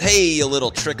Hey, you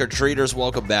little trick-or-treaters,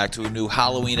 welcome back to a new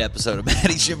Halloween episode of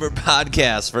Maddie Chimber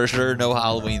Podcast. For sure, no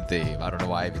Halloween theme. I don't know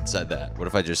why I even said that. What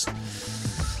if I just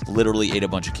literally ate a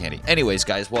bunch of candy? Anyways,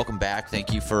 guys, welcome back.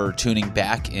 Thank you for tuning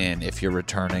back in. If you're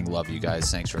returning, love you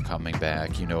guys. Thanks for coming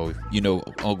back. You know,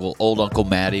 old Uncle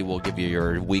Maddie will give you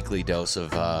your weekly dose of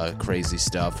crazy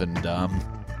stuff, and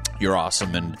you're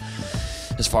awesome. And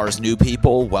as far as new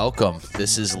people, welcome.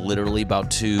 This is literally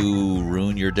about to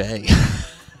ruin your day.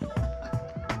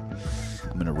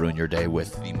 I'm going to ruin your day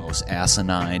with the most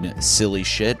asinine, silly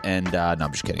shit. And no,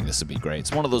 I'm just kidding. This would be great.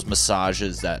 It's one of those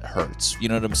massages that hurts. You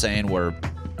know what I'm saying? Where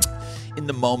in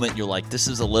the moment you're like, this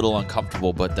is a little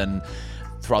uncomfortable. But then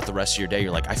throughout the rest of your day, you're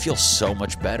like, I feel so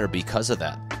much better because of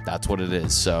that. That's what it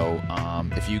is. So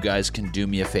if you guys can do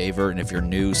me a favor, and if you're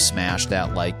new, smash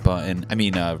that like button.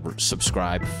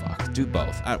 Subscribe. Fuck, do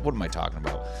both. What am I talking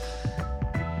about?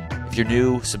 If you're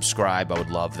new, subscribe. I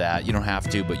would love that. You don't have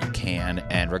to, but you can.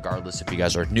 And regardless if you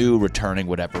guys are new, returning,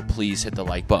 whatever, please hit the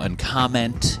like button,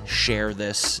 comment, share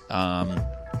this.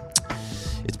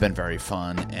 It's been very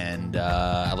fun, and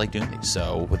I like doing these.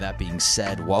 So with that being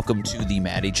said, welcome to the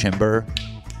Maddie Chimber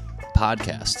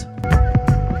Podcast.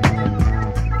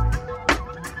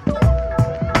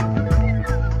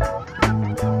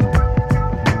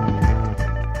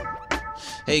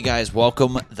 Hey guys,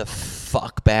 welcome the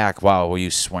fuck back. Wow, were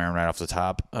you swearing right off the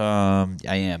top? I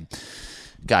am.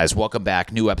 Guys, welcome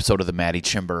back. New episode of the Maddie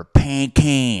Chimber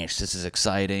Pancakes. This is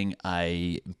exciting.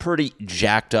 I'm pretty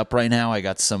jacked up right now. I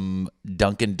got some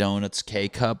Dunkin' Donuts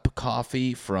K-Cup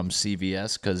coffee from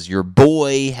CVS because your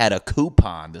boy had a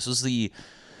coupon. This was the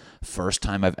first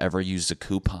time I've ever used a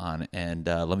coupon, and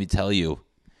let me tell you,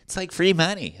 it's like free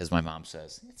money, as my mom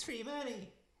says. It's free money.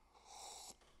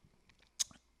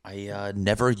 I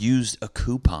never used a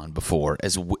coupon before.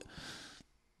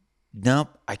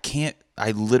 Nope, I can't.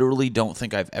 I literally don't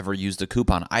think I've ever used a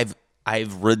coupon. I've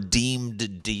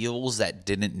redeemed deals that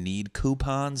didn't need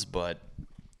coupons, but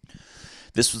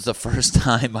this was the first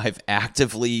time I've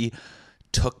actively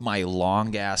took my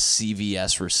long-ass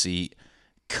CVS receipt,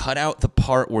 cut out the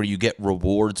part where you get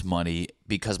rewards money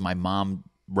because my mom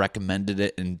recommended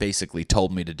it and basically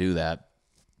told me to do that.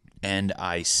 And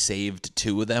I saved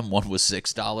two of them. One was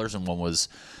 $6 and one was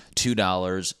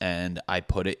 $2. And I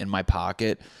put it in my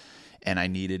pocket. And I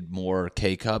needed more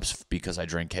K-Cups because I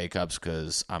drink K-Cups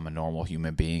because I'm a normal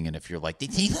human being. And if you're like, they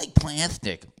taste like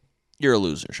plastic, you're a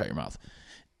loser. Shut your mouth.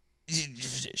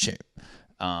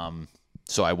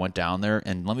 So I went down there.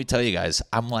 And let me tell you guys,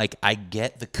 I'm like, I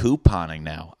get the couponing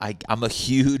now. I'm a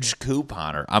huge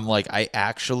couponer. I'm like,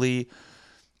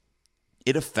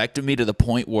 it affected me to the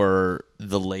point where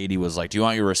the lady was like, do you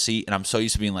want your receipt? And I'm so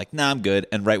used to being like, nah, I'm good.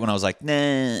 And right when I was like,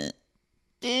 nah,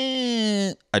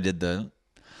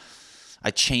 I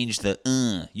changed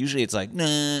the, usually it's like,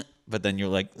 nah, but then you're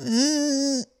like,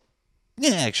 yeah,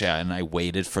 actually, and I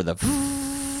waited for the,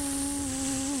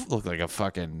 looked like a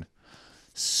fucking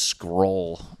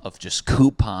scroll of just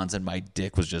coupons, and my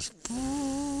dick was just,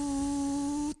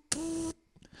 oh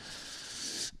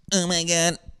my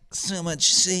God. So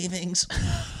much savings.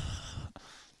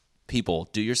 People,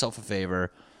 do yourself a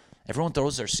favor. Everyone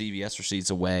throws their CVS receipts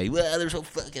away. Well, they're so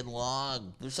fucking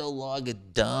long. They're so long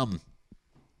and dumb.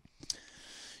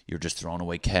 You're just throwing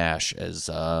away cash, as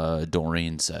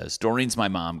Doreen says. Doreen's my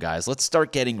mom, guys. Let's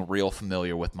start getting real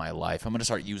familiar with my life. I'm going to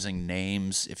start using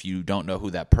names. If you don't know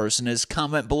who that person is,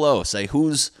 comment below. Say,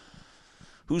 who's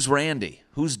Randy?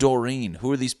 Who's Doreen? Who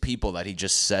are these people that he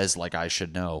just says like I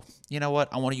should know? You know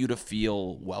what? I want you to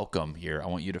feel welcome here. I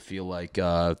want you to feel like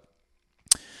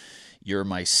you're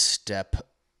my step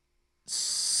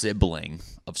sibling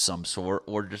of some sort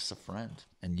or just a friend.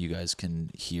 And you guys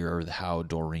can hear how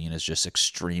Doreen is just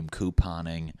extreme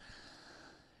couponing.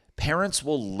 Parents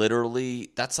will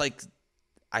literally, that's like,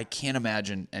 I can't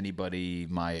imagine anybody,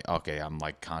 I'm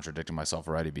like contradicting myself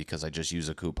already because I just use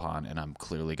a coupon and I'm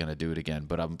clearly going to do it again.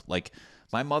 But I'm like,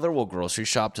 my mother will grocery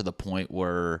shop to the point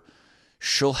where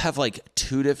she'll have like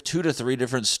two to three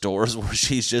different stores where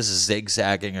she's just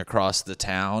zigzagging across the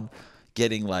town,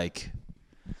 getting like,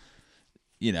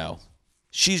 you know,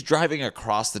 she's driving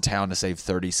across the town to save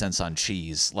 30 cents on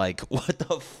cheese. Like, what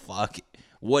the fuck?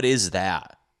 What is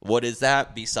that? What is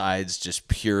that besides just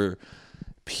pure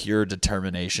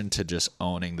determination to just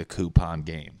owning the coupon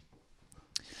game?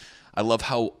 I love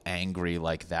how angry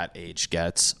like that age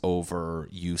gets over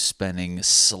you spending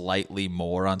slightly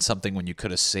more on something when you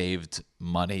could have saved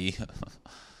money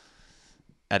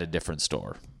at a different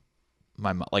store.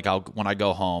 When I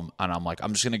go home and I'm like,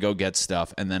 I'm just gonna go get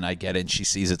stuff, and then I get it and she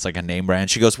sees it's like a name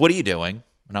brand. She goes, "What are you doing?"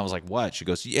 And I was like, "What?" She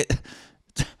goes, "Yeah,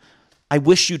 I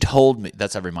wish you told me.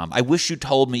 That's every mom. I wish you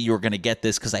told me you were going to get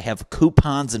this because I have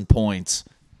coupons and points.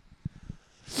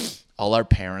 All our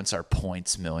parents are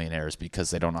points millionaires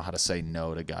because they don't know how to say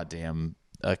no to goddamn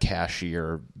a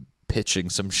cashier pitching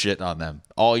some shit on them.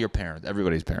 All your parents,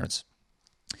 everybody's parents.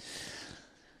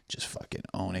 Just fucking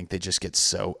owning. They just get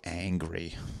so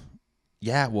angry.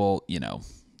 Yeah, well,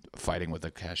 fighting with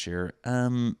a cashier.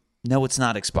 No, it's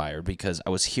not expired because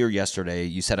I was here yesterday.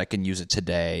 You said I can use it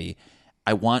today.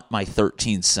 I want my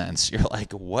 13 cents. You're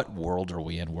like, what world are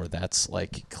we in where that's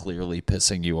like clearly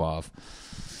pissing you off?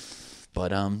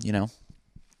 But,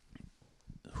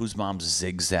 whose mom's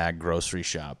zigzag grocery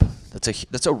shop?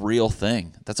 That's a real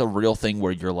thing. That's a real thing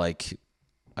where you're like,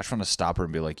 I just want to stop her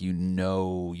and be like,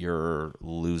 you're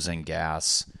losing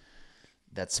gas.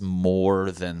 That's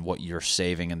more than what you're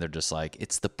saving. And they're just like,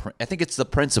 I think it's the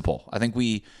principle. I think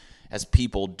we as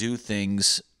people do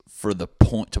things for the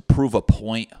point, to prove a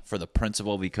point for the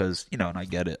principle because, and I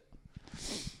get it.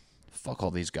 Fuck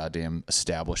all these goddamn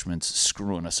establishments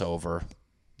screwing us over.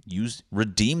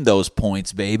 Redeem those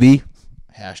points, baby.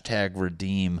 Hashtag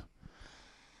redeem.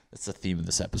 That's the theme of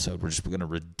this episode. We're just going to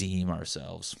redeem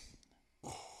ourselves.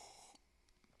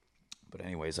 But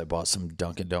anyways, I bought some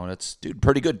Dunkin' Donuts. Dude,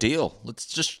 pretty good deal. Let's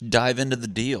just dive into the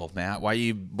deal, Matt. Why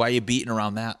are you beating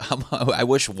around that? I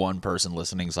wish one person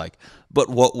listening's like, but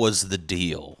what was the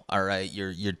deal? All right,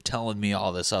 you're telling me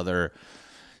all this other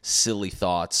silly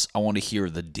thoughts. I want to hear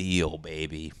the deal,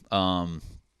 baby.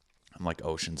 I'm like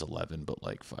Ocean's 11, but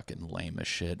like fucking lame as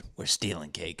shit. We're stealing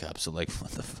K-Cups, so like,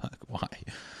 what the fuck? Why?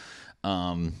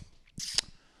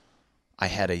 I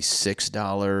had a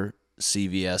 $6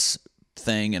 CVS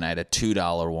thing, and I had a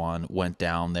 $2 one. Went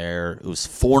down there. It was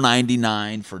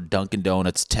 $4.99 for Dunkin'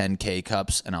 Donuts 10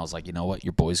 K-Cups, and I was like, you know what?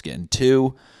 Your boy's getting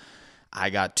 2.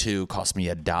 I got 2. Cost me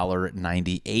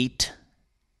 $1.98.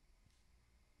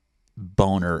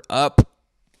 Boner up.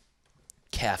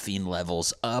 Caffeine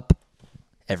levels up.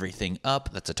 Everything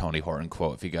up. That's a Tony Horton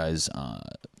quote if you guys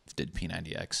did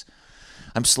P90X.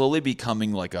 I'm slowly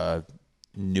becoming like a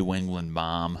New England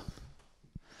mom.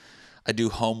 I do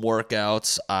home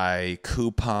workouts. I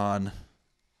coupon.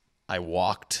 I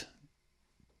walk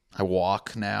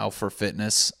now for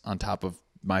fitness on top of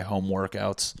my home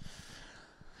workouts.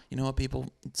 You know what,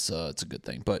 people? It's a good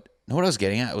thing. But you know what I was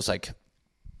getting at? It was like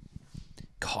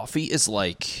coffee is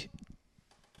like...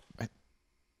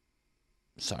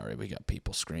 Sorry, we got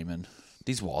people screaming.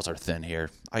 These walls are thin here.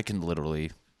 I can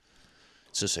literally...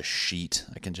 It's just a sheet.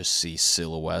 I can just see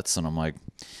silhouettes, and I'm like...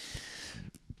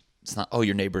 It's not, oh,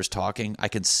 your neighbor's talking. I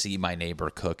can see my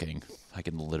neighbor cooking. I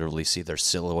can literally see their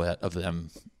silhouette of them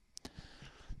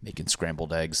making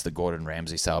scrambled eggs, the Gordon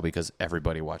Ramsay style, because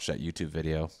everybody watched that YouTube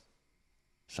video.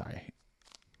 Sorry.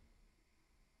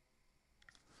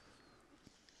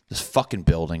 This fucking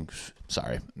building.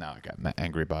 Sorry. Now I got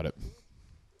angry about it.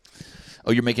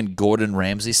 Oh, you're making Gordon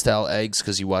Ramsay style eggs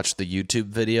because you watched the YouTube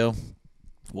video?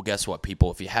 Well, guess what,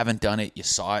 people? If you haven't done it, you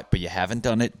saw it, but you haven't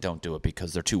done it, don't do it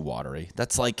because they're too watery.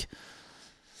 That's like,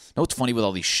 know what's funny with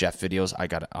all these chef videos? I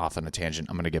got off on a tangent.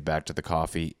 I'm going to get back to the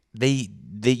coffee.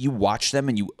 You watch them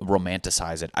and you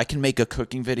romanticize it. I can make a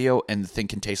cooking video and the thing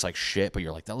can taste like shit, but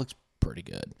you're like, that looks pretty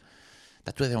good.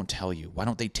 That's what they don't tell you. Why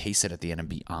don't they taste it at the end and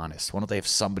be honest? Why don't they have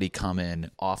somebody come in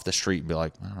off the street and be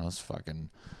like, I don't know, it's fucking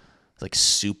like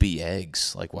soupy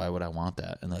eggs. Like, why would I want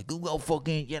that? And like, well,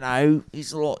 fucking,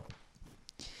 these little...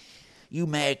 You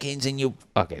Americans and you...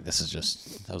 Okay, that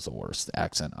was the worst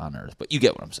accent on earth. But you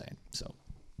get what I'm saying. So,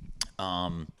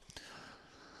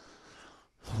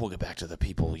 we'll get back to the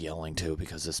people yelling too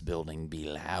because this building be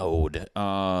loud.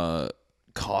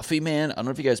 Coffee, man. I don't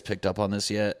know if you guys picked up on this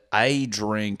yet.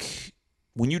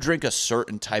 When you drink a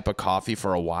certain type of coffee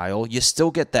for a while, you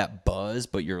still get that buzz,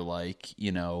 but you're like, you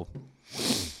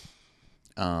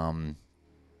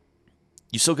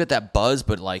still get that buzz,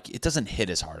 but like it doesn't hit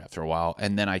as hard after a while.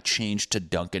 And then I changed to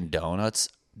Dunkin' Donuts.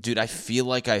 Dude, I feel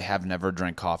like I have never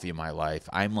drank coffee in my life.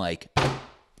 I'm like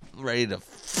ready to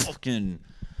fucking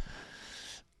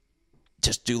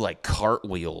just do like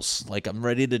cartwheels. Like I'm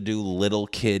ready to do little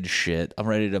kid shit. I'm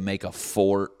ready to make a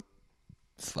fort.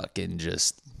 Fucking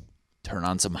just turn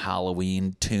on some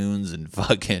Halloween tunes and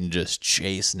fucking just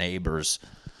chase neighbors.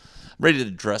 I'm ready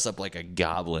to dress up like a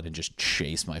goblin and just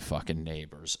chase my fucking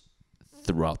neighbors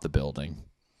throughout the building.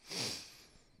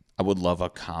 I would love a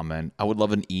comment. I would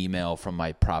love an email from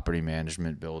my property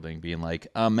management building being like,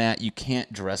 Matt, you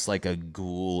can't dress like a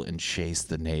ghoul and chase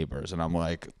the neighbors. And I'm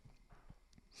like,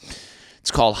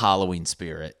 it's called Halloween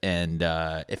Spirit. And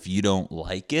if you don't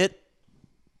like it,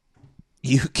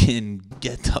 you can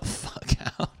get the fuck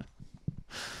out.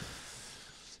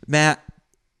 Matt,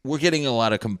 we're getting a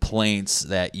lot of complaints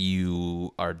that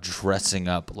you are dressing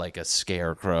up like a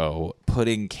scarecrow,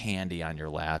 putting candy on your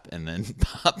lap, and then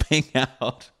popping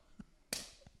out.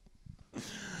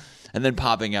 And then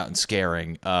popping out and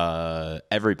scaring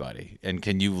everybody. And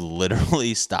can you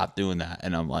literally stop doing that?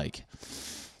 And I'm like,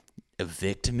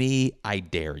 evict me? I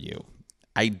dare you.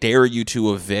 I dare you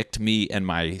to evict me and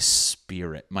my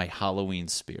spirit, my Halloween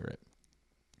spirit.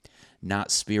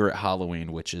 Not Spirit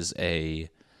Halloween, which is a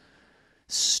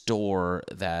store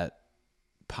that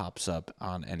pops up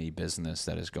on any business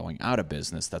that is going out of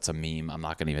business. That's a meme. I'm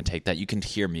not going to even take that. You can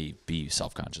hear me be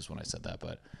self-conscious when I said that,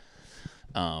 but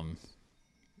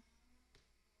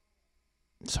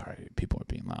sorry, people are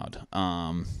being loud.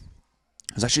 I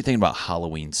was actually thinking about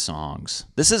Halloween songs.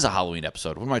 This is a Halloween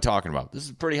episode. What am I talking about? This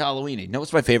is pretty Halloween-y. No,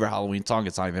 it's my favorite Halloween song.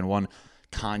 It's not even one.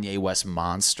 Kanye West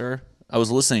Monster. I was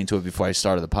listening to it before I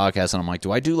started the podcast, and I'm like,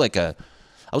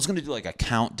 I was going to do like a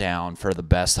countdown for the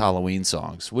best Halloween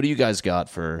songs. What do you guys got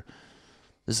for,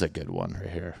 this is a good one right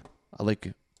here. I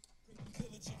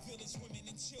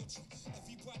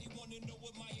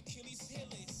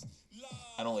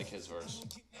don't like his verse.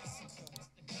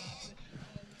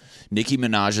 Nicki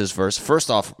Minaj's verse. First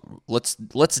off, let's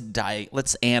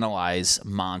analyze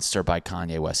Monster by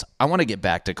Kanye West. I want to get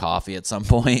back to coffee at some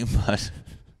point, but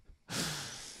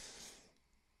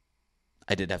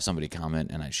I did have somebody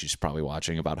comment, and she's probably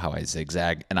watching, about how I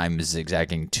zigzag, and I'm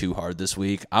zigzagging too hard this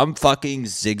week. I'm fucking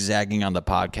zigzagging on the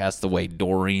podcast the way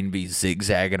Doreen be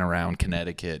zigzagging around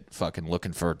Connecticut, fucking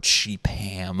looking for cheap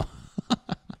ham.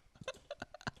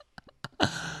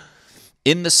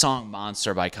 In the song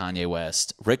Monster by Kanye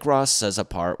West, Rick Ross says a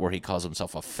part where he calls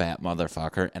himself a fat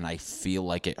motherfucker, and I feel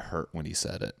like it hurt when he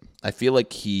said it. I feel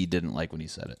like he didn't like when he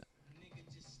said it.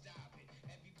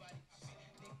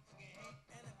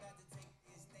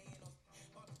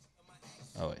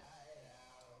 Oh, wait.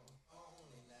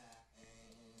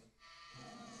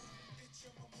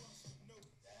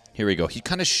 Here we go. He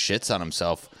kind of shits on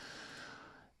himself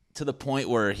to the point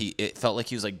where it felt like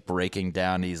he was like breaking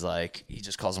down. He's like, he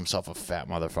just calls himself a fat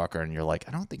motherfucker, and you're like,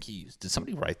 I don't think did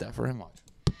somebody write that for him? Watch.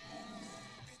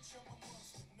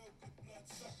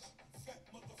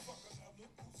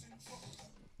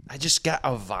 I just got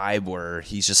a vibe where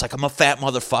he's just like, I'm a fat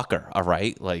motherfucker. All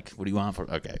right. Like, what do you want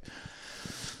okay.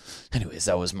 Anyways,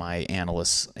 that was my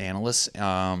analyst.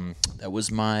 That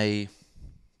was my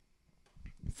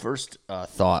first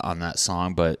thought on that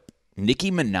song, but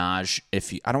Nicki Minaj,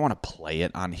 I don't want to play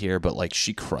it on here, but like,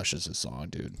 she crushes the song,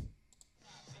 dude.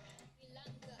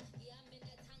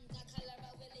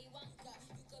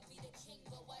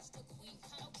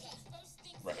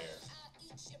 Right here.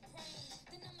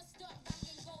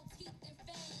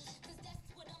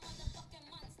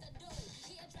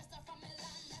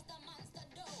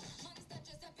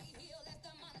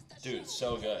 Dude,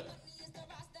 so good.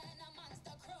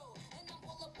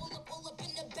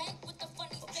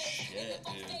 Shit,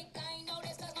 dude.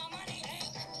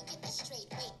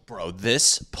 Bro,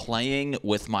 this playing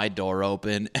with my door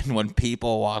open, and when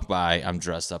people walk by, I'm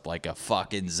dressed up like a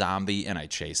fucking zombie and I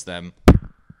chase them.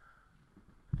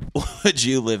 Would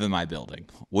you live in my building?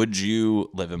 Would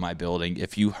you live in my building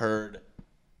if you heard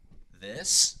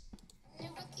this?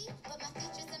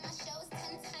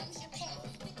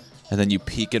 And then you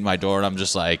peek in my door and I'm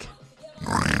just like,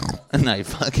 and I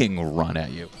fucking run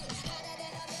at you.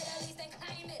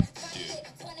 Dude.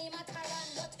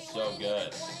 So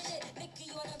good.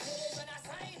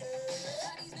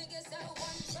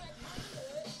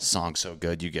 Song so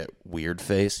good, you get weird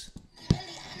face.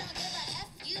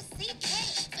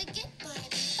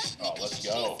 Oh, let's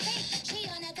go. All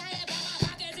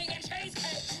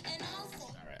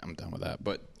right, I'm done with that,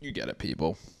 but you get it,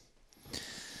 people.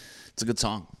 It's a good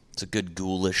song. It's a good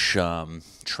ghoulish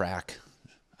track.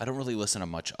 I don't really listen to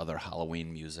much other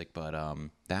Halloween music, but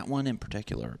that one in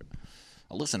particular,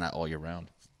 I'll listen to that all year round.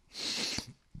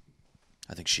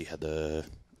 I think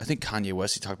Kanye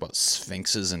West, he talked about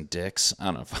sphinxes and dicks. I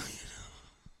don't know.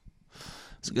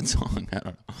 It's a good song. I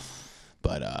don't know.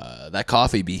 But that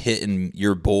coffee be hitting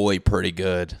your boy pretty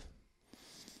good.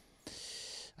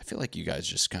 I feel like you guys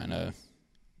just kind of...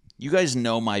 You guys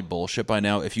know my bullshit by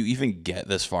now. If you even get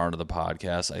this far into the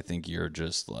podcast, I think you're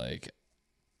just like...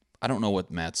 I don't know what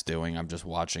Matt's doing. I'm just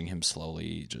watching him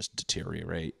slowly just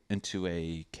deteriorate into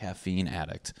a caffeine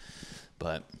addict.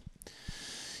 But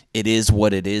it is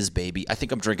what it is, baby. I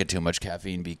think I'm drinking too much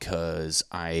caffeine because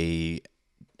I'm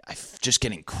just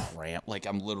getting cramped. Like,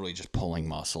 I'm literally just pulling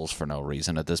muscles for no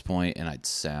reason at this point. And I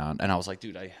was like,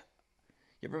 dude, you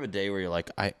ever have a day where you're like,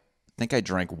 I think I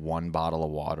drank one bottle of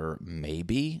water,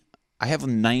 maybe? I have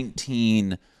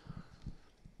 19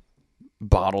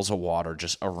 bottles of water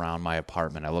just around my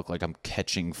apartment. I look like I'm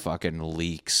catching fucking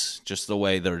leaks, just the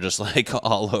way they're just like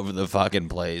all over the fucking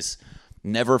place.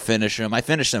 Never finish them. I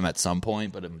finish them at some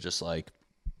point, but I'm just like,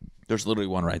 there's literally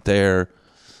one right there.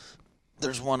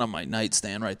 There's one on my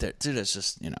nightstand right there. Dude, it's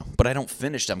just, but I don't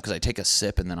finish them because I take a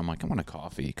sip and then I'm like, I want a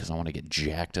coffee because I want to get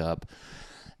jacked up.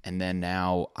 And then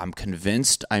now I'm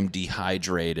convinced I'm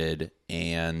dehydrated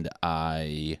and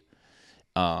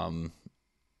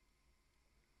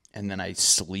and then I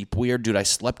sleep weird. Dude, I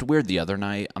slept weird the other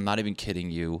night. I'm not even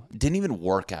kidding you. Didn't even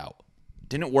work out.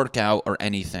 Didn't work out or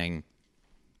anything.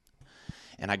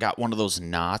 And I got one of those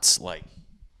knots like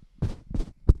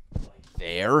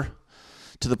there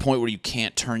to the point where you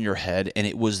can't turn your head. And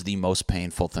it was the most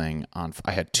painful thing.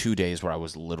 I had 2 days where I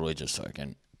was literally just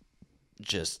fucking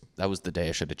that was the day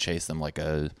I should have chased them like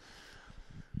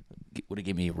would have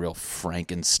given me a real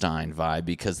Frankenstein vibe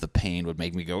because the pain would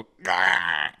make me go,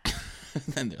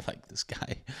 and they're like, this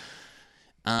guy.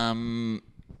 I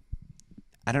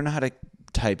don't know how to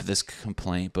type this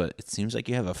complaint, but it seems like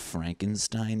you have a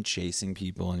Frankenstein chasing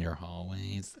people in your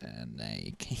hallways, and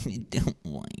I kind of don't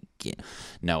like it.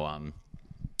 No,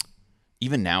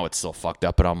 even now it's still fucked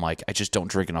up, but I'm like, I just don't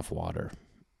drink enough water.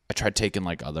 I tried taking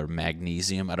like other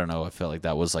magnesium. I don't know. I felt like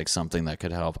that was like something that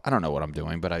could help. I don't know what I'm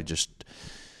doing, but I'm just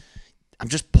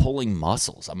pulling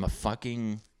muscles. I'm a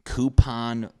fucking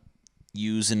coupon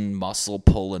using muscle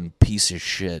pulling piece of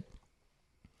shit.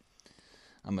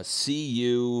 I'm a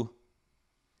CUMPPOS.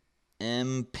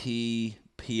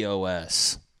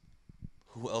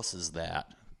 Who else is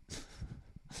that?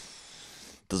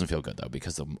 Doesn't feel good though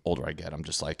because the older I get, I'm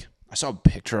just like, I saw a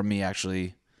picture of me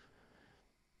actually.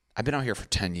 I've been out here for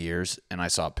 10 years and I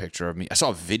saw a picture of me. I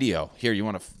saw a video. Here, you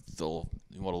want a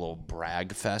little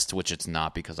brag fest, which it's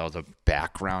not because I was a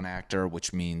background actor,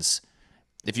 which means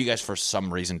if you guys for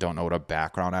some reason don't know what a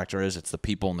background actor is, it's the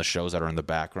people in the shows that are in the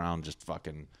background just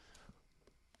fucking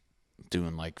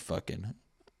doing like fucking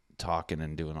talking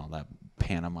and doing all that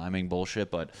pantomiming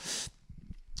bullshit. But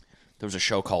there was a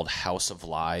show called House of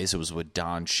Lies. It was with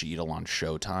Don Cheadle on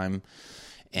Showtime.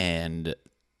 And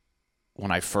when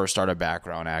I first started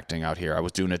background acting out here, I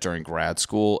was doing it during grad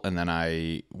school, and then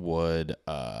I would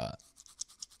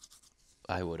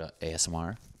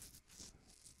ASMR.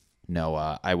 No,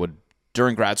 I would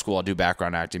during grad school. I'll do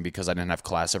background acting because I didn't have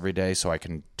class every day, so I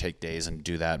can take days and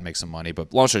do that and make some money.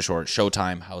 But long story short,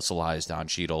 Showtime, House of Lies, Don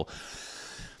Cheadle.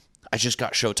 I just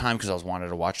got Showtime because I was wanted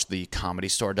to watch the Comedy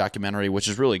Store documentary, which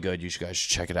is really good. You guys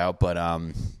should check it out. But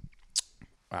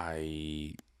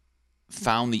I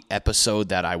found the episode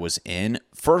that I was in.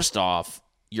 First off,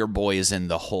 your boy is in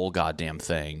the whole goddamn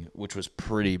thing, which was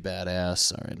pretty badass.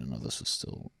 Sorry, I didn't know this was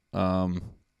still...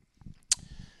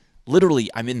 Literally,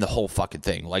 I'm in the whole fucking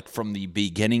thing. Like, from the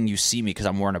beginning, you see me because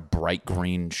I'm wearing a bright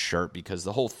green shirt because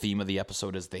the whole theme of the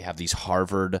episode is they have these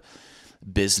Harvard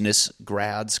business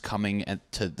grads coming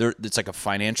it's like a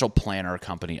financial planner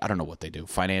company. I don't know what they do.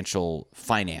 Finance,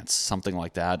 something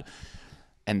like that.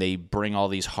 And they bring all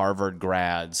these Harvard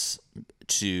grads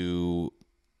to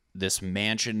this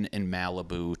mansion in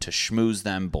Malibu to schmooze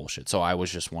them. Bullshit. So I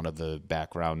was just one of the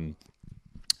background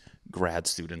grad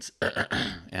students.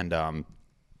 And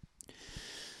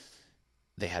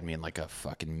they had me in like a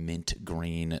fucking mint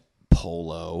green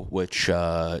polo, which,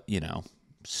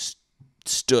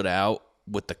 stood out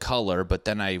with the color. But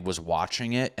then I was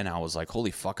watching it and I was like,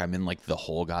 holy fuck, I'm in like the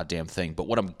whole goddamn thing. But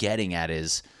what I'm getting at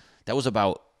is that was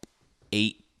about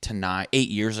 8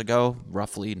 years ago,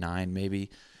 roughly 9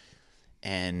 maybe.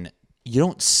 And you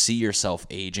don't see yourself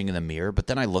aging in the mirror. But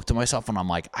then I looked at myself and I'm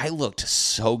like, I looked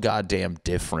so goddamn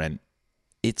different.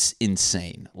 It's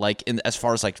insane. Like, as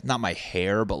far as like, not my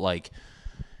hair, but like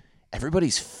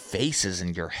everybody's faces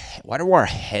in your head. Why do our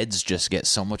heads just get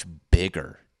so much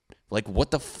bigger? Like,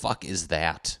 what the fuck is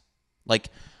that? Like,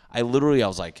 I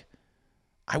was like,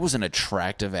 I was an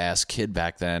attractive ass kid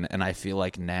back then. And I feel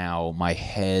like now my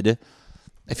head,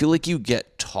 I feel like you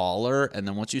get taller, and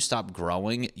then once you stop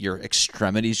growing, your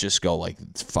extremities just go like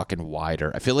fucking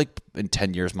wider. I feel like in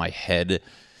 10 years, my head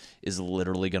is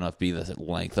literally gonna be the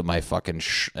length of my fucking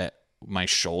my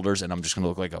shoulders, and I'm just gonna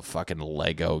look like a fucking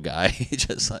Lego guy,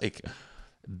 just like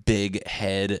big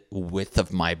head, width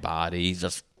of my body,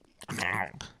 just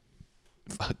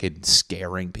fucking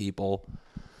scaring people.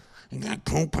 I got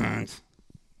coupons.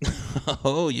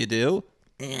 Oh, you do?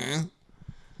 Yeah.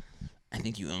 I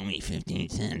think you owe me 15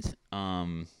 cents.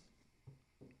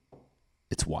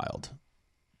 It's wild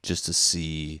just to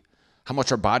see how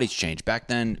much our bodies change. Back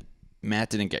then, Matt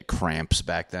didn't get cramps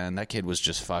back then. That kid was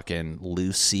just fucking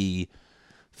Lucy,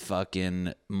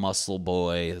 fucking muscle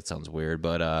boy. That sounds weird,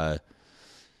 but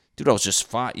dude, I was just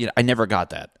fine. I never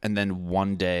got that. And then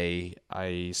one day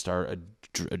I start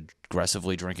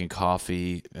aggressively drinking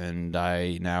coffee, and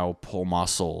I now pull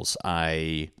muscles.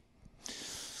 I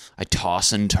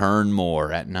toss and turn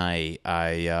more at night.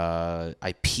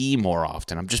 I pee more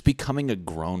often. I'm just becoming a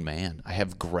grown man. I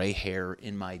have gray hair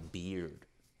in my beard.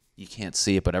 You can't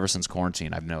see it, but ever since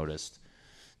quarantine, I've noticed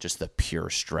just the pure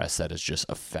stress that is just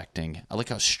affecting. I like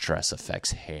how stress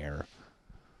affects hair.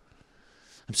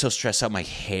 I'm so stressed out. My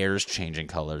hair's changing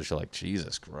colors. You're like,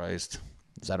 Jesus Christ.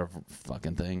 Is that a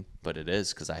fucking thing? But it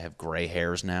is, because I have gray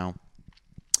hairs now.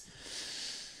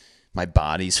 My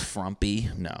body's frumpy.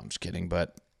 No, I'm just kidding.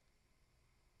 But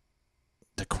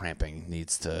the cramping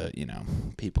needs to,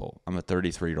 people. I'm a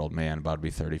 33-year-old man, about to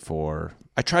be 34.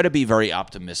 I try to be very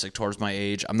optimistic towards my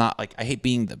age. I'm not like, I hate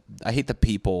the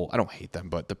people. I don't hate them,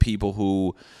 but the people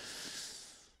who,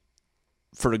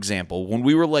 for example, when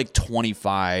we were like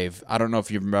 25, I don't know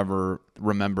if you remember.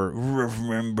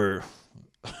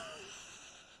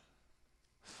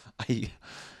 If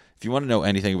you want to know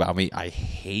anything about me, I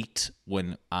hate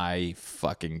when I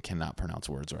fucking cannot pronounce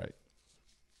words right.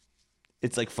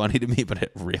 It's like funny to me, but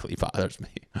it really bothers me.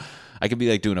 I could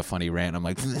be like doing a funny rant. I'm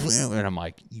like, and I'm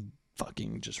like, you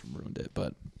fucking just ruined it.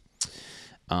 But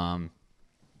I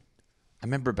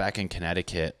remember back in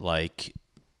Connecticut, like,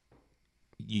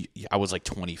 I was like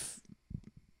 20.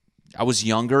 I was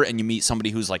younger, and you meet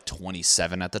somebody who's like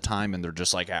 27 at the time, and they're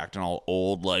just like acting all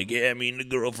old, like, yeah, me and the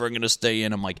girlfriend gonna stay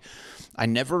in. I'm like, I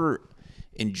never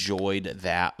enjoyed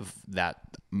that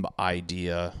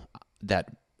idea, that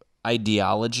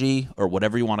ideology, or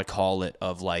whatever you want to call it,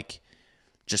 of like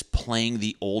just playing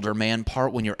the older man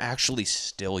part when you're actually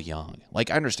still young.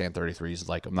 Like, I understand 33 is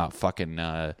like, I'm not fucking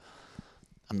I'm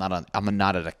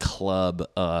not at a club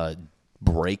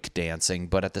break dancing,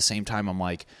 but at the same time, I'm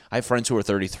like, I have friends who are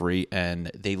 33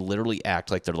 and they literally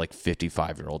act like they're like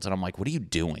 55-year-olds, and I'm like, what are you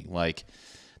doing? Like,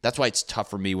 that's why it's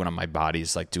tough for me when my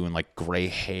body's like doing like gray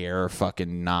hair,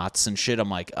 fucking knots and shit.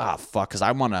 I'm like, fuck, because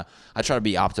I try to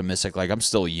be optimistic, like I'm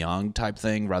still young type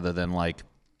thing, rather than like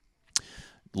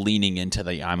leaning into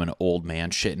the I'm an old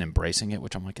man shit and embracing it,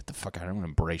 which I'm like, get the fuck out, I don't want to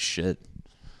embrace shit.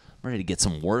 I'm ready to get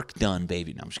some work done,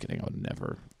 baby. No, I'm just kidding. I would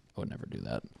never do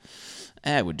that.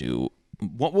 I would do,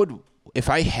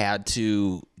 if I had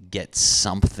to get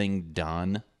something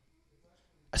done,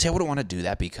 I wouldn't want to do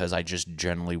that, because I just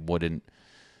generally wouldn't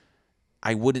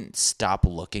stop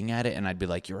looking at it, and I'd be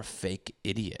like, you're a fake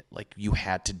idiot. Like, you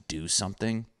had to do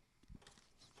something.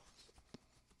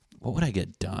 What would I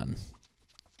get done?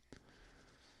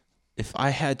 If I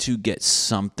had to get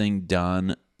something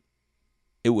done,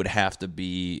 it would have to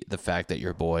be the fact that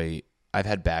your boy, I've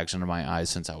had bags under my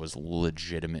eyes since I was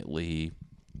legitimately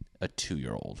a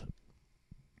 2-year-old.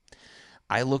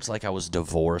 I looked like I was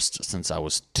divorced since I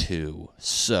was 2.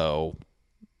 So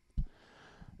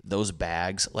those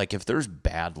bags, like, if there's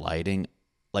bad lighting,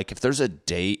 like if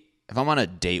I'm on a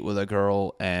date with a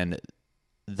girl and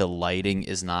the lighting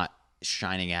is not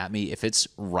shining at me, if it's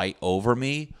right over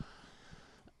me,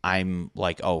 I'm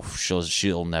like, oh,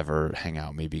 she'll never hang out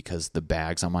with me, because the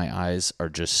bags on my eyes are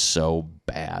just so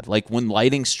bad. Like, when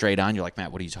lighting's straight on, you're like,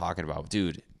 Matt, what are you talking about?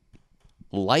 Dude,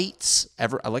 lights I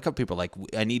like how people are like,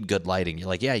 I need good lighting. You're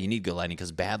like, yeah, you need good lighting,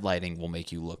 because bad lighting will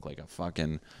make you look like a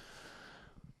fucking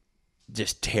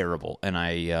just terrible. And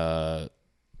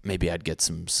maybe I'd get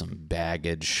some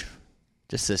baggage,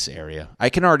 just this area. I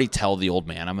can already tell the old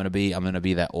man I'm gonna be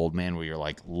that old man where you're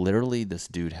like, literally, this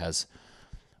dude has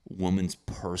women's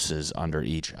purses under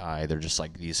each eye. They're just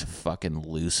like these fucking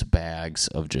loose bags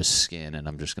of just skin, and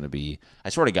I'm just gonna be, I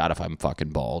swear to God, if I'm fucking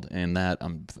bald and that,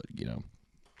 I'm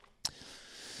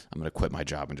gonna quit my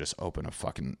job and just open a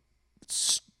fucking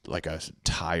like a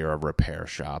tire repair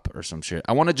shop or some shit.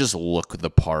 I want to just look the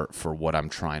part for what I'm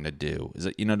trying to do. Is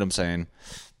it, you know what I'm saying?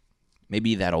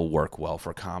 Maybe that'll work well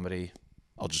for comedy.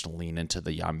 I'll just lean into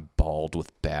the I'm bald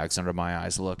with bags under my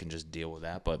eyes look and just deal with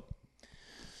that. But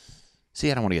see,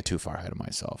 I don't want to get too far ahead of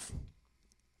myself.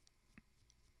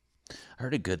 I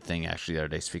heard a good thing actually the other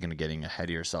day, speaking of getting ahead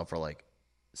of yourself, or like,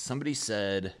 somebody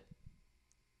said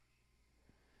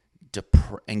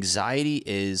anxiety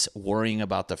is worrying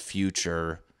about the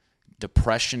future,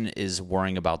 depression is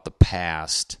worrying about the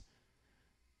past,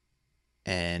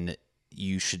 and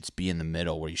you should be in the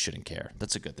middle where you shouldn't care.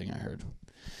 That's a good thing I heard.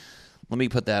 Let me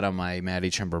put that on my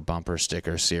Maddie Chimber bumper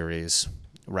sticker series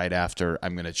right after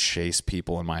I'm going to chase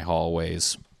people in my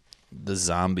hallways. The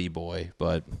zombie boy,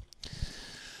 but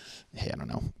hey, I don't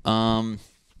know.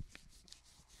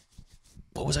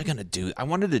 What was I going to do? I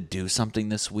wanted to do something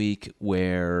this week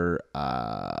where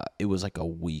it was like a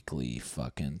weekly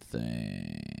fucking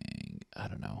thing. I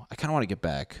don't know. I kind of want to get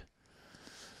back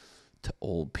to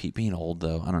old people. Being old,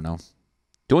 though, I don't know.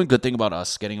 The only good thing about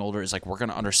us getting older is like we're going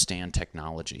to understand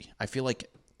technology. I feel like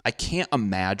I can't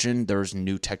imagine there's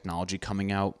new technology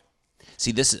coming out.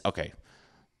 See, this is okay.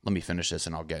 Let me finish this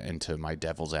and I'll get into my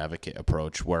devil's advocate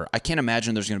approach where I can't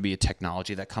imagine there's going to be a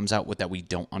technology that comes out with that we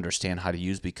don't understand how to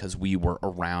use because we were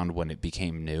around when it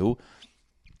became new.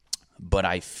 But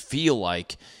I feel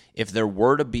like if there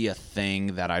were to be a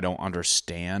thing that I don't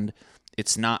understand,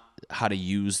 it's not how to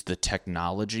use the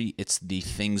technology, it's the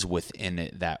things within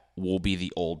it that will be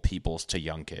the old people's to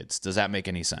young kids. Does that make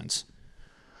any sense?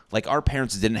 Like, our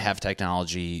parents didn't have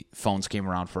technology. Phones came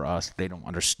around for us. They don't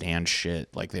understand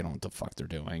shit. Like, they don't know what the fuck they're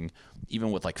doing.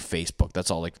 Even with, like, Facebook,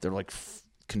 that's all. Like, they're like,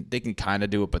 they can kind of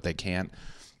do it, but they can't.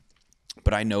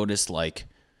 But I noticed, like,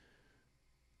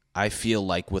 I feel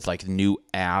like with, like, new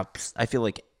apps, I feel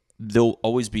like there'll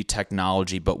always be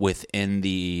technology, but within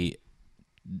it,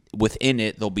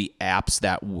 there'll be apps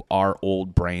that our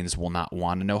old brains will not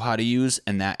want to know how to use,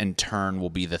 and that, in turn, will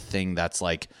be the thing that's,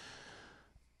 like,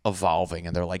 evolving.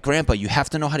 And they're like, Grandpa, you have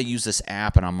to know how to use this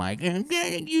app. And I'm like,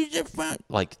 use it.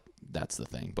 Like, that's the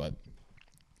thing. But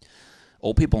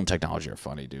old people in technology are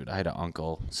funny, dude. I had an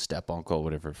uncle, step uncle,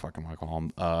 whatever the fuck I'm gonna call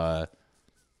him.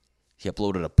 He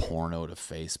uploaded a porno to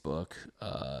Facebook,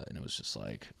 and it was just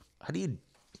like, how do you?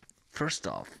 First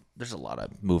off, there's a lot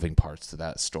of moving parts to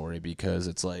that story because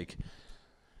it's like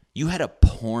you had a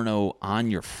porno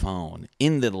on your phone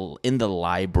in the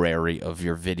library of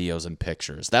your videos and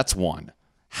pictures. That's one.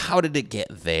 How did it get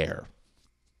there?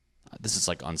 This is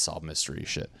like unsolved mystery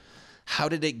shit. How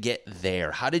did it get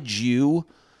there? How did you,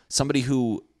 somebody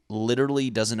who literally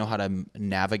doesn't know how to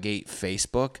navigate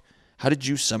Facebook, how did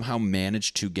you somehow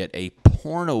manage to get a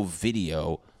porno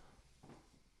video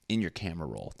in your camera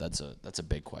roll? That's a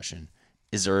big question.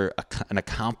 Is there an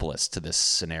accomplice to this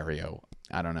scenario?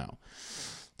 I don't know.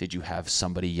 Did you have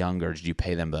somebody younger? Did you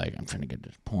pay them like, I'm trying to get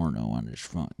this porno on this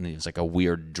phone? And it was like a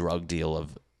weird drug deal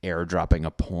of airdropping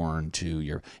a porn to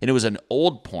your, and it was an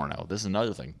old porno. This is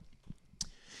another thing.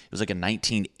 It was like a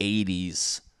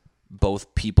 1980s,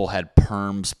 both people had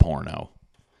perms porno.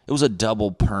 It was a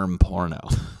double perm porno.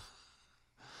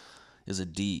 It was a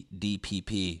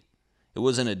DPP. It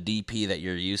wasn't a DP that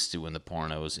you're used to in the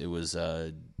pornos. It was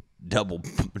a double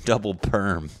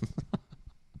perm.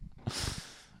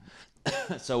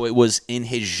 So it was in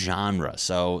his genre.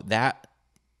 So that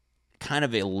kind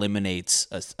of eliminates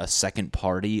a second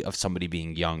party of somebody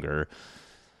being younger.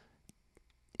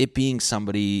 It being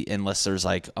somebody, unless there's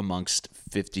like amongst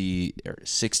 50 or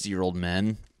 60-year-old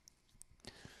men,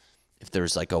 if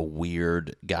there's like a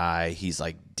weird guy, he's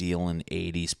like dealing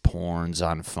 80s porns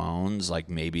on phones, like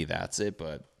maybe that's it.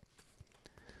 But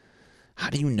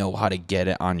how do you know how to get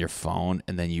it on your phone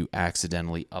and then you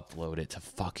accidentally upload it to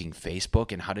fucking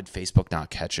Facebook? And how did Facebook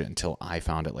not catch it until I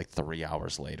found it like 3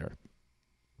 hours later?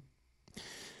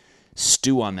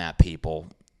 Stew on that, people.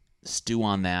 Stew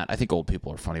on that. I think old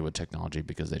people are funny with technology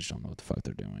because they just don't know what the fuck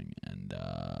they're doing. And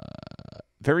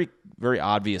very, very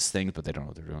obvious things, but they don't know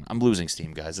what they're doing. I'm losing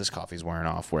steam, guys. This coffee's wearing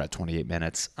off. We're at 28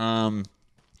 minutes.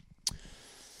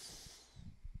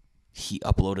 He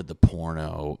uploaded the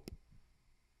porno,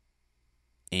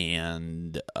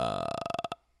 and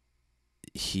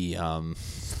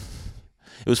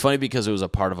it was funny because it was a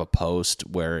part of a post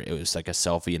where it was like a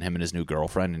selfie and him and his new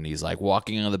girlfriend, and he's like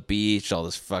walking on the beach, all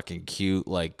this fucking cute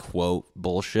like quote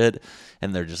bullshit,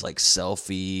 and they're just like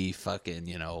selfie, fucking,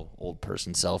 you know, old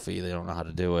person selfie. They don't know how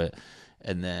to do it.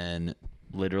 And then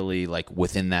literally like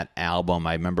within that album,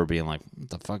 I remember being like,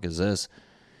 what the fuck is this?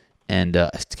 And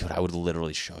dude, I would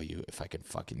literally show you if I could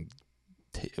fucking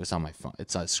it was on my phone.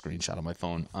 It's a screenshot on my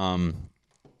phone.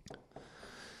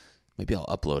 Maybe I'll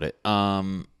upload it.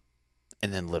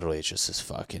 And then literally it's just this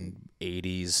fucking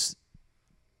 80s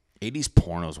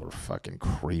pornos were fucking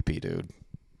creepy, dude.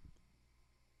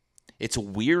 It's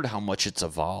weird how much it's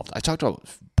evolved. I talked about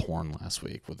porn last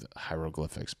week with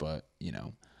hieroglyphics, but, you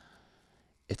know,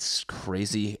 it's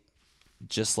crazy.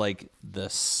 Just like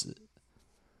the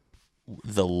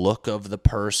look of the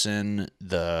person,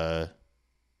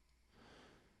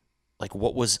 like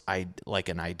what was like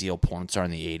an ideal porn star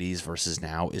in the 80s versus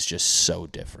now is just so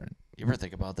different. You ever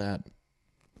think about that?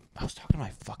 I was talking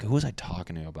to who was I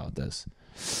talking to about this?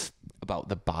 About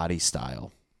the body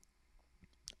style.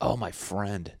 Oh, my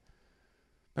friend.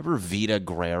 Remember Vita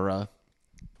Guerra?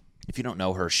 If you don't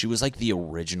know her, she was like the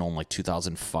original in like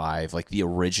 2005, like the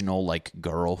original like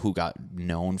girl who got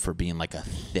known for being like a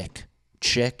thick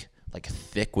chick, like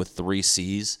thick with 3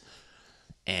 C's.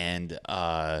 And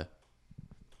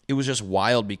it was just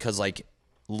wild because like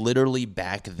literally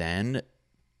back then,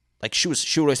 like she would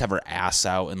always have her ass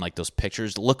out in like those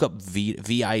pictures. Look up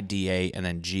VIDA and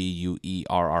then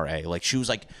GUERRA. Like she was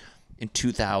like in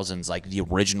 2000s, like the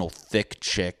original thick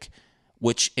chick,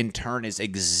 which in turn is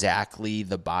exactly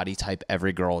the body type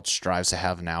every girl strives to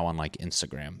have now on like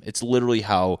Instagram. It's literally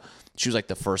how she was like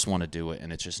the first one to do it,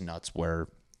 and it's just nuts where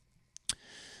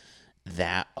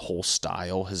that whole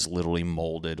style has literally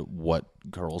molded what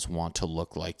girls want to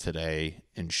look like today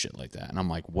and shit like that. And I'm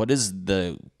like, what's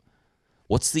the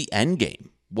end game?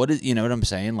 What is, you know what I'm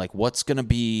saying? Like, what's going to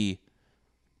be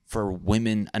for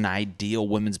women, an ideal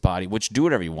women's body, which do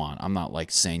whatever you want. I'm not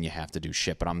like saying you have to do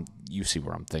shit, but you see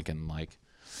where I'm thinking, like,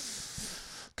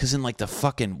 cause in like the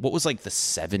fucking, what was like the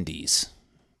 70s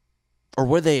or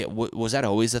was that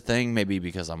always a thing? Maybe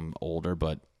because I'm older,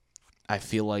 but I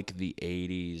feel like the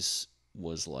 80s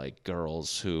was like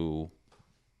girls who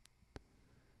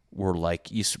were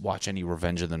like, you watch any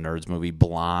Revenge of the Nerds movie,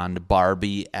 blonde,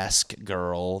 Barbie-esque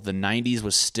girl. The 90s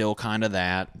was still kind of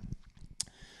that.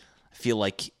 I feel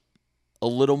like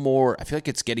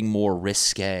it's getting more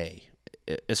risque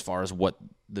as far as what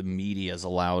the media is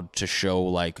allowed to show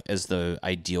like as the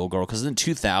ideal girl. Because in the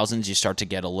 2000s, you start to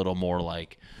get a little more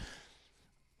like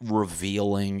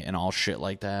revealing and all shit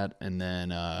like that. And then,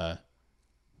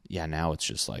 yeah, now it's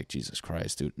just like, Jesus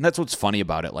Christ, dude. And that's what's funny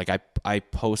about it. Like I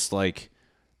post like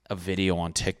a video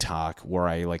on TikTok where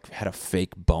I like had a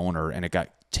fake boner and it got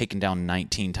taken down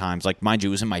 19 times. Like, mind you,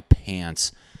 it was in my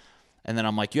pants. And then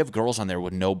I'm like, you have girls on there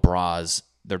with no bras.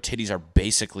 Their titties are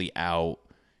basically out,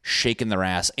 shaking their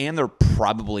ass, and they're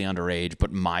probably underage,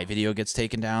 but my video gets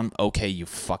taken down. Okay, you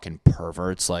fucking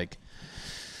perverts. Like,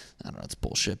 I don't know, it's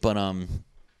bullshit. But,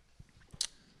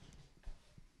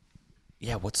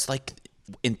 yeah, what's like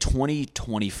in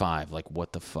 2025, like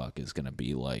what the fuck is going to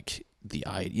be like you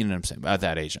know what I'm saying? At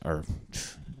that age, or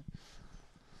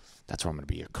that's where I'm going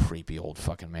to be a creepy old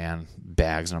fucking man,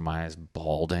 bags under my eyes,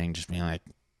 balding, just being like,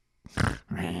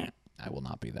 I will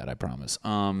not be that, I promise.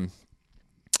 I'll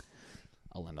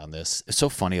end on this. It's so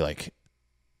funny, like,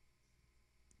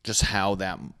 just how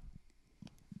that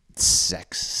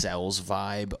sex sells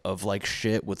vibe of like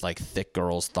shit with like thick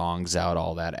girls, thongs out,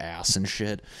 all that ass and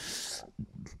shit.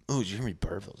 Oh, did you hear me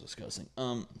burp? That was disgusting.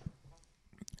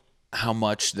 How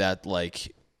much that,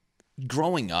 like,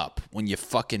 growing up, when you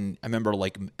fucking, I remember,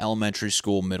 like, elementary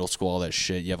school, middle school, all that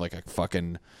shit, you have, like,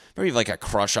 maybe you have, like, a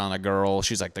crush on a girl,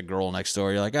 she's, like, the girl next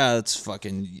door, you're like, that's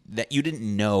fucking, that you didn't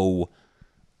know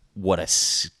what a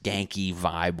skanky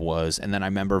vibe was, and then I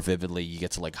remember vividly, you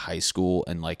get to, like, high school,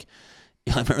 and, like,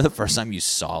 I remember the first time you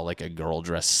saw, like, a girl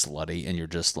dressed slutty, and you're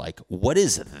just like, what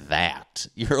is that?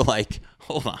 You're like,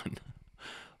 hold on.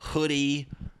 Hoodie,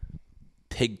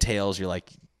 pigtails, you're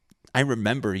like, I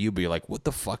remember you be like, what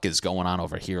the fuck is going on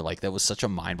over here? Like, that was such a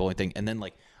mind-blowing thing. And then,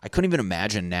 like, I couldn't even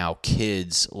imagine now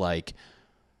kids, like,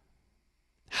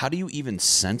 how do you even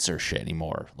censor shit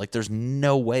anymore? Like, there's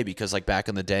no way, because, like, back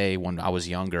in the day when I was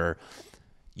younger,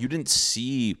 you didn't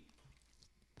see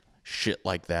shit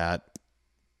like that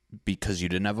because you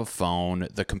didn't have a phone.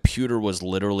 The computer was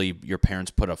literally, your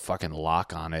parents put a fucking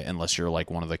lock on it unless you're,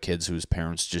 like, one of the kids whose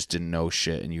parents just didn't know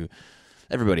shit, and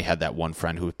everybody had that one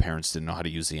friend whose parents didn't know how to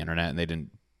use the internet and they didn't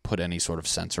put any sort of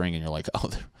censoring, and you're like, oh,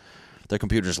 their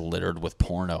computer's littered with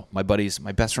porno. My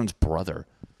best friend's brother,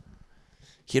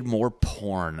 he had more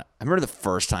porn. I remember the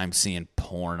first time seeing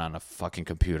porn on a fucking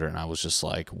computer, and I was just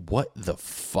like, what the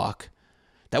fuck?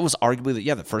 That was arguably,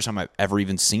 the first time I've ever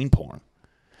even seen porn.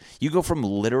 You go from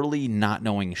literally not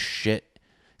knowing shit,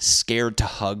 scared to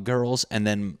hug girls, and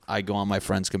then I go on my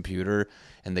friend's computer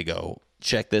and they go,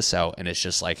 check this out, and it's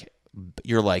just like,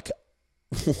 you're like,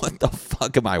 what the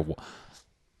fuck am I?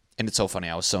 And it's so funny.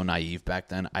 I was so naive back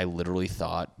then. I literally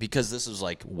thought, because this was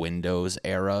like Windows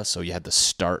era, so you had the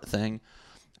start thing.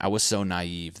 I was so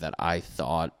naive that I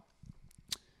thought,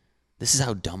 this is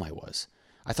how dumb I was.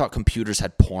 I thought computers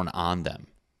had porn on them.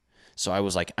 So I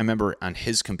was like, I remember on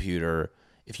his computer,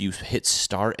 if you hit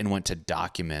start and went to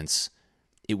documents,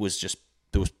 there was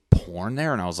porn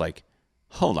there. And I was like,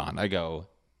 hold on. I go,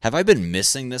 have I been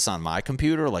missing this on my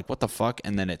computer? Like, what the fuck?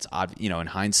 And then it's odd, in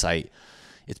hindsight,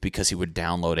 it's because he would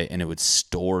download it and it would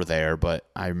store there. But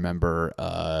I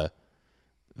remember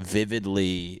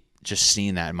vividly just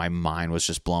seeing that, and my mind was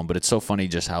just blown. But it's so funny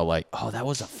just how, like, oh, that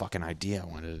was a fucking idea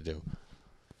I wanted to do.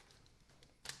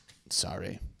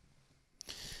 Sorry.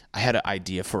 I had an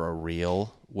idea for a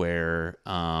reel where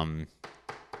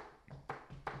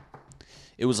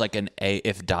it was like an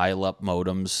if dial-up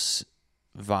modems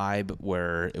vibe,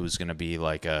 where it was going to be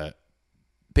like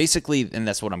basically, and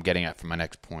that's what I'm getting at for my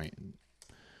next point.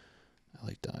 I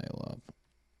like dial-up.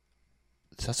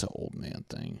 That's an old man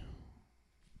thing.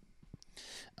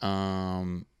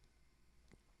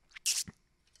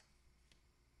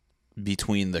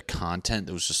 between the content,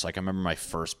 it was just like, I remember my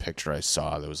first picture I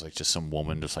saw, there was like just some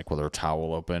woman just like with her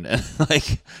towel open, and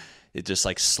like it just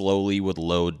like slowly would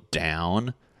load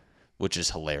down, which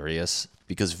is hilarious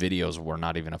because videos were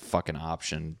not even a fucking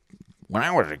option when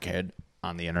I was a kid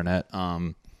on the internet.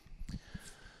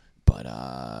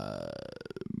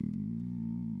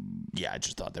 Yeah, I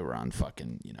just thought they were on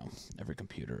fucking, every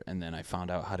computer. And then I found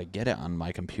out how to get it on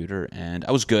my computer, and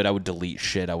I was good. I would delete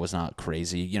shit. I was not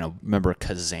crazy. Remember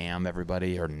Kazam,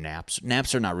 everybody, or Napster?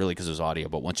 Napster, not really because it was audio,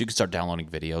 but once you could start downloading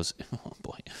videos, oh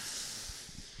boy,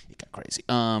 it got crazy.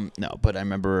 No, but I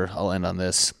remember, I'll end on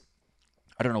this.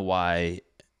 I don't know why,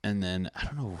 and then, I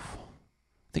don't know,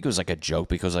 I think it was like a joke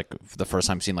because like for the first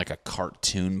time seeing like a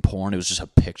cartoon porn, it was just a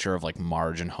picture of like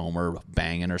Marge and Homer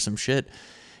banging or some shit.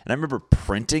 And I remember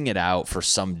printing it out for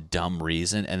some dumb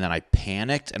reason, and then I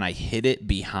panicked and I hid it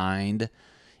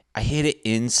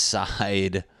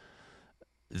inside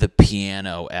the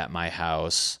piano at my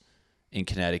house in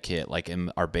Connecticut. Like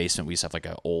in our basement, we used to have like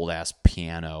an old ass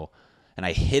piano, and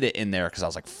I hid it in there because I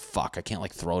was like, fuck, I can't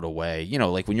like throw it away.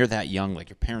 Like when you're that young, like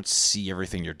your parents see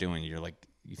everything you're doing. You're like,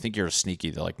 you think you're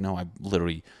sneaky. They're like, no, I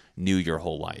literally knew your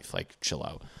whole life. Like, chill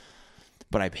out.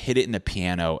 But I hid it in the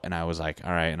piano, and I was like,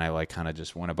 all right. And I like kind of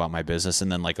just went about my business.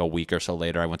 And then like a week or so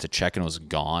later, I went to check and it was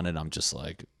gone. And I'm just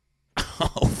like,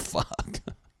 oh, fuck.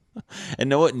 And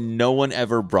no one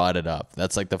ever brought it up.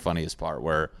 That's like the funniest part,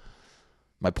 where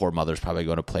my poor mother's probably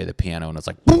going to play the piano, and it's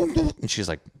like, and she's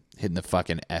like hitting the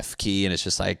fucking F key. And it's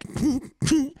just like,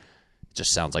 it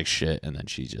just sounds like shit. And then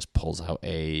she just pulls out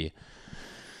a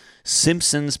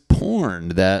Simpsons porn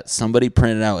that somebody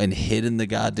printed out and hid in the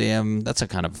goddamn. That's a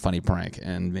kind of funny prank,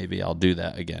 and maybe I'll do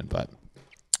that again. But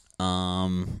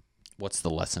what's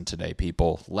the lesson today,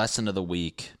 people? Lesson of the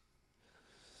week: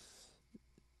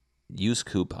 use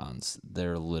coupons.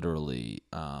 They're literally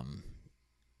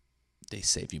they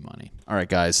save you money. All right,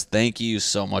 guys, thank you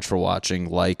so much for watching.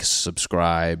 Like,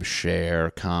 subscribe,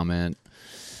 share, comment,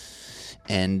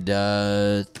 and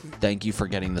thank you for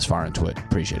getting this far into it.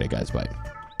 Appreciate it, guys. Bye.